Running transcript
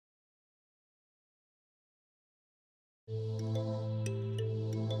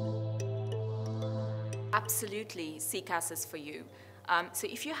Absolutely, CCAS is for you. So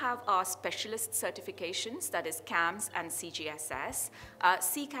if you have our specialist certifications, that is CAMS and CGSS,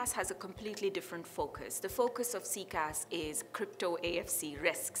 CCAS has a completely different focus. The focus of CCAS is crypto AFC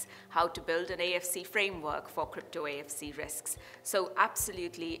risks, how to build an AFC framework for crypto AFC risks. So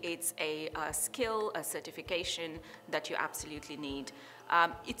absolutely, it's a skill, a certification that you absolutely need.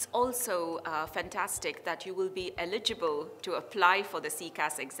 It's also fantastic that you will be eligible to apply for the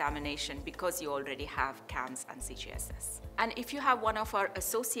CCAS examination because you already have CAMS and CGSS. And if you have one of our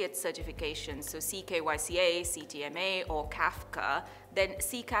associate certifications, so CKYCA, CTMA, or CAFCA, then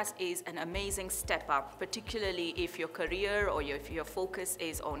CCAS is an amazing step up, particularly if your career or if your focus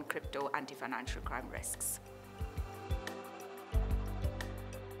is on crypto anti-financial crime risks.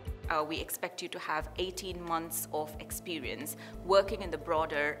 We expect you to have 18 months of experience working in the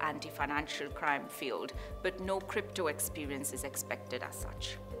broader anti-financial crime field, but no crypto experience is expected as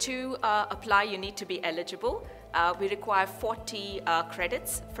such. To apply, you need to be eligible. We require 40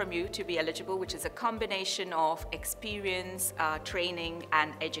 credits from you to be eligible, which is a combination of experience, training,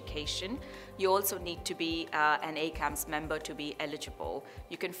 and education. You also need to be an ACAMS member to be eligible.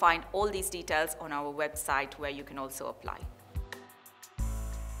 You can find all these details on our website where you can also apply.